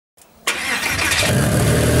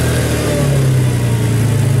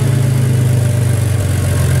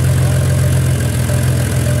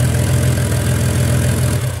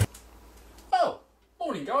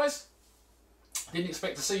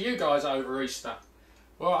see you guys over Easter.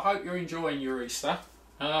 Well, I hope you're enjoying your Easter.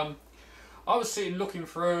 I was sitting looking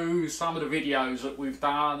through some of the videos that we've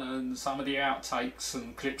done and some of the outtakes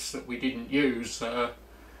and clips that we didn't use. The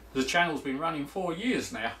channel's been running 4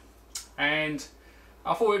 years now, and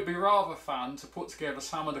I thought it'd be rather fun to put together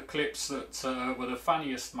some of the clips that were the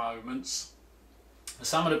funniest moments,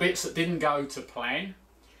 some of the bits that didn't go to plan,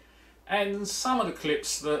 and some of the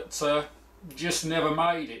clips that just never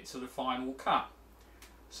made it to the final cut.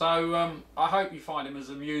 So I hope you find them as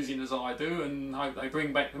amusing as I do, and hope they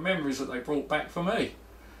bring back the memories that they brought back for me.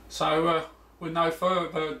 So with no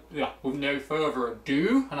further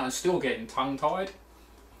ado, and I'm still getting tongue-tied,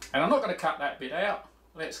 and I'm not going to cut that bit out.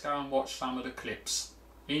 Let's go and watch some of the clips.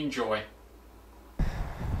 Enjoy.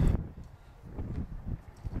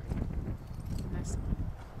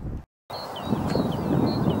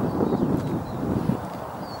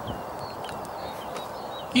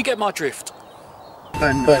 You get my drift.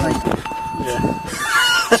 Burn. Yeah.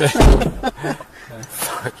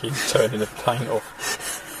 Fucking turning the paint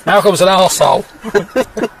off. Malcolm's an arsehole.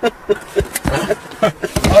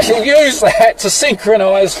 I shall use that to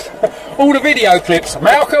synchronise all the video clips.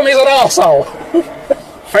 Malcolm is an arsehole.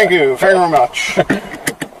 Thank you very much.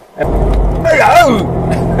 Hello!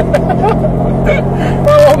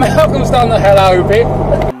 Oh, Malcolm's done the hello bit.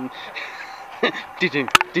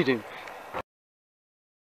 Did him.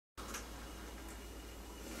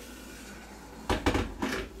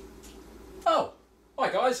 Oh, hi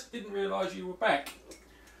guys, didn't realise you were back.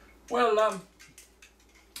 Well,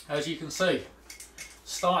 as you can see,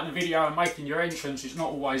 starting a video and making your entrance is not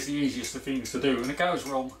always the easiest of things to do, and it goes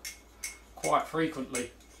wrong quite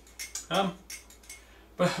frequently.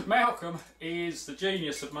 But Malcolm is the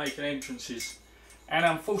genius of making entrances, and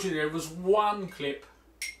unfortunately there was one clip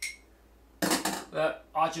that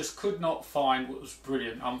I just could not find what was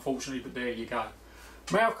brilliant, unfortunately, but there you go.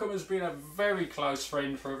 Malcolm has been a very close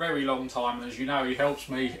friend for a very long time, and as you know, he helps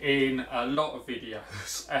me in a lot of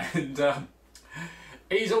videos, and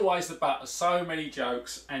he's always the butt of so many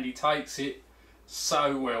jokes, and he takes it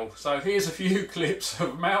so well. So here's a few clips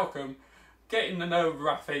of Malcolm getting the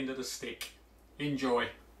rough end of the stick. Enjoy.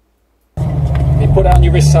 You put that on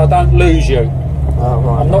your wrist so I don't lose you. Oh,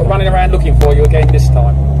 right. I'm not running around looking for you again this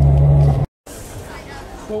time.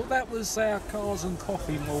 Well, that was our cars and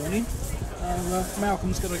coffee morning.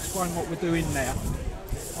 Malcolm's going to explain what we're doing now.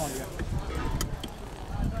 Aren't you?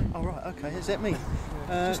 Oh, right, okay, is that me?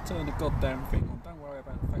 Just turn the goddamn thing on. Don't worry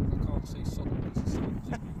about the fact that I can't see sockets in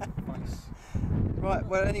your face. Right,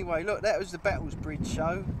 well, anyway, look, that was the Battles Bridge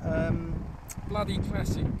show. Bloody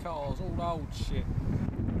classic cars, all the old shit.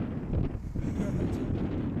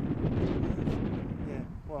 Yeah,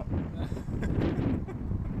 what?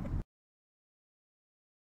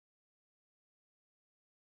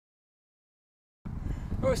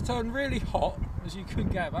 Well, it's turned really hot, as you can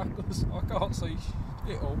gather, because I can't see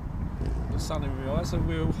shit all. The sun in my eyes, so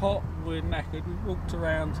we're hot, we're knackered, we walked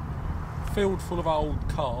around a field full of old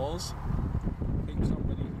cars. Keep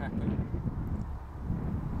somebody happy.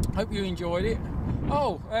 Hope you enjoyed it.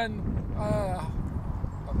 Oh, and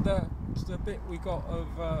the bit we got of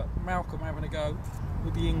Malcolm having a go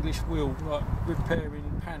with the English wheel, like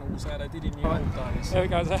repairing panels how they did in the old days. There we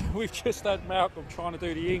go, we've just had Malcolm trying to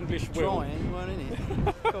do the English wheel. Trying, you weren't in it.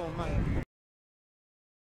 Go on, mate.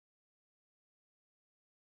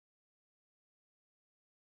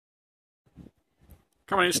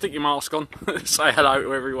 Come on in, stick your mask on. Say hello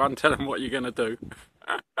to everyone, tell them what you're going to do.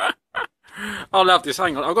 I love this,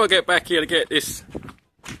 hang on, I've got to get back here to get this.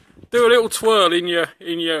 Do a little twirl in your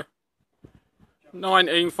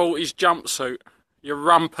 1940s jumpsuit, your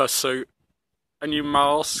rumper suit, and your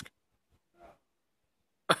mask.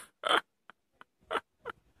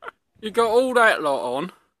 You got all that lot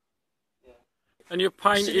on, and you're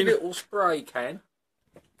painting a little spray can,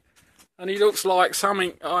 and he looks like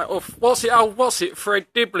something off. What's it? Fred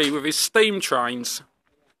Dibley with his steam trains.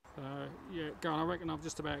 Yeah, go on. I reckon I've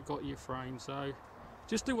just about got your frame. So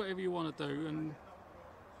just do whatever you want to do, and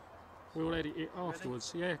we'll edit it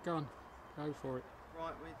afterwards. Yeah, go on, go for it.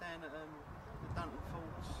 Right, we're down at the Dunton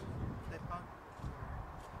Falls depot.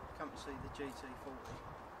 Come to see the GT40.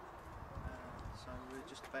 So we're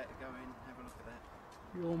just about to go in and have a look at that.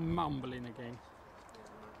 You're mumbling again.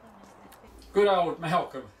 Good old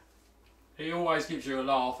Malcolm. He always gives you a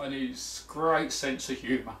laugh, and he's great sense of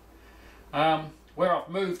humour. Where I've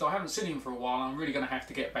moved, I haven't seen him for a while. I'm really going to have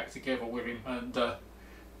to get back together with him and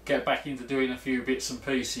get back into doing a few bits and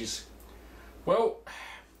pieces. Well,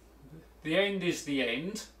 the end is the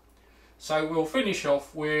end, so we'll finish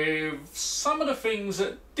off with some of the things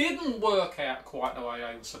that didn't work out quite the way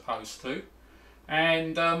they were supposed to,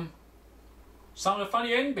 and some of the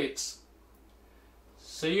funny end bits.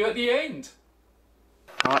 See you at the end.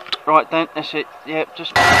 Right then, that's it. Yep,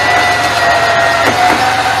 just.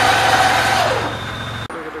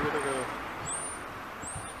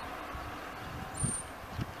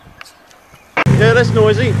 Yeah, that's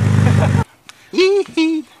noisy.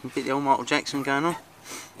 Yee-hee. A bit the old Michael Jackson going on.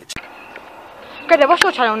 Greta, what's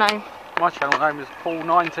your channel name? My channel name is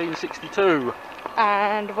Paul1962.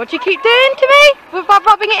 And what do you keep doing to me? Without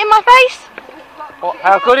rubbing it in my face? What,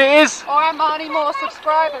 how good it is? Or am I any more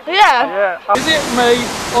subscribers? Yeah. Is it me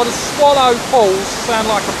or the swallow pulls sound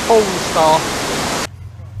like a porn star?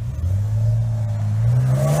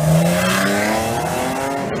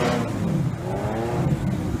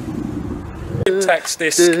 Text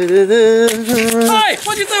this. Hey,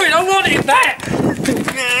 what are you doing? I wanted that!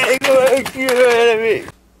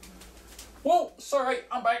 Well, sorry,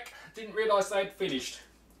 I'm back. Didn't realise they'd finished.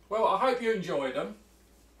 Well, I hope you enjoyed them.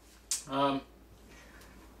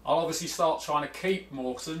 I'll obviously start trying to keep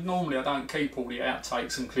more, so normally I don't keep all the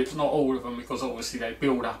outtakes and clips, not all of them, because obviously they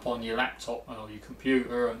build up on your laptop or your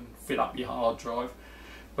computer and fill up your hard drive.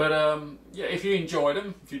 But yeah, if you enjoyed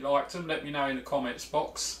them, if you liked them, let me know in the comments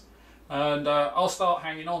box. And I'll start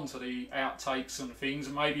hanging on to the outtakes and things,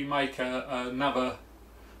 and maybe make another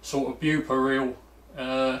sort of blooper reel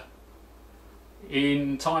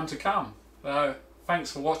in time to come.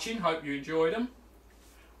 Thanks for watching, hope you enjoyed them.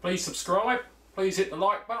 Please subscribe, please hit the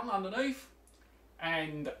like button underneath,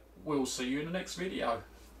 and we'll see you in the next video.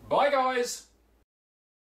 Bye guys!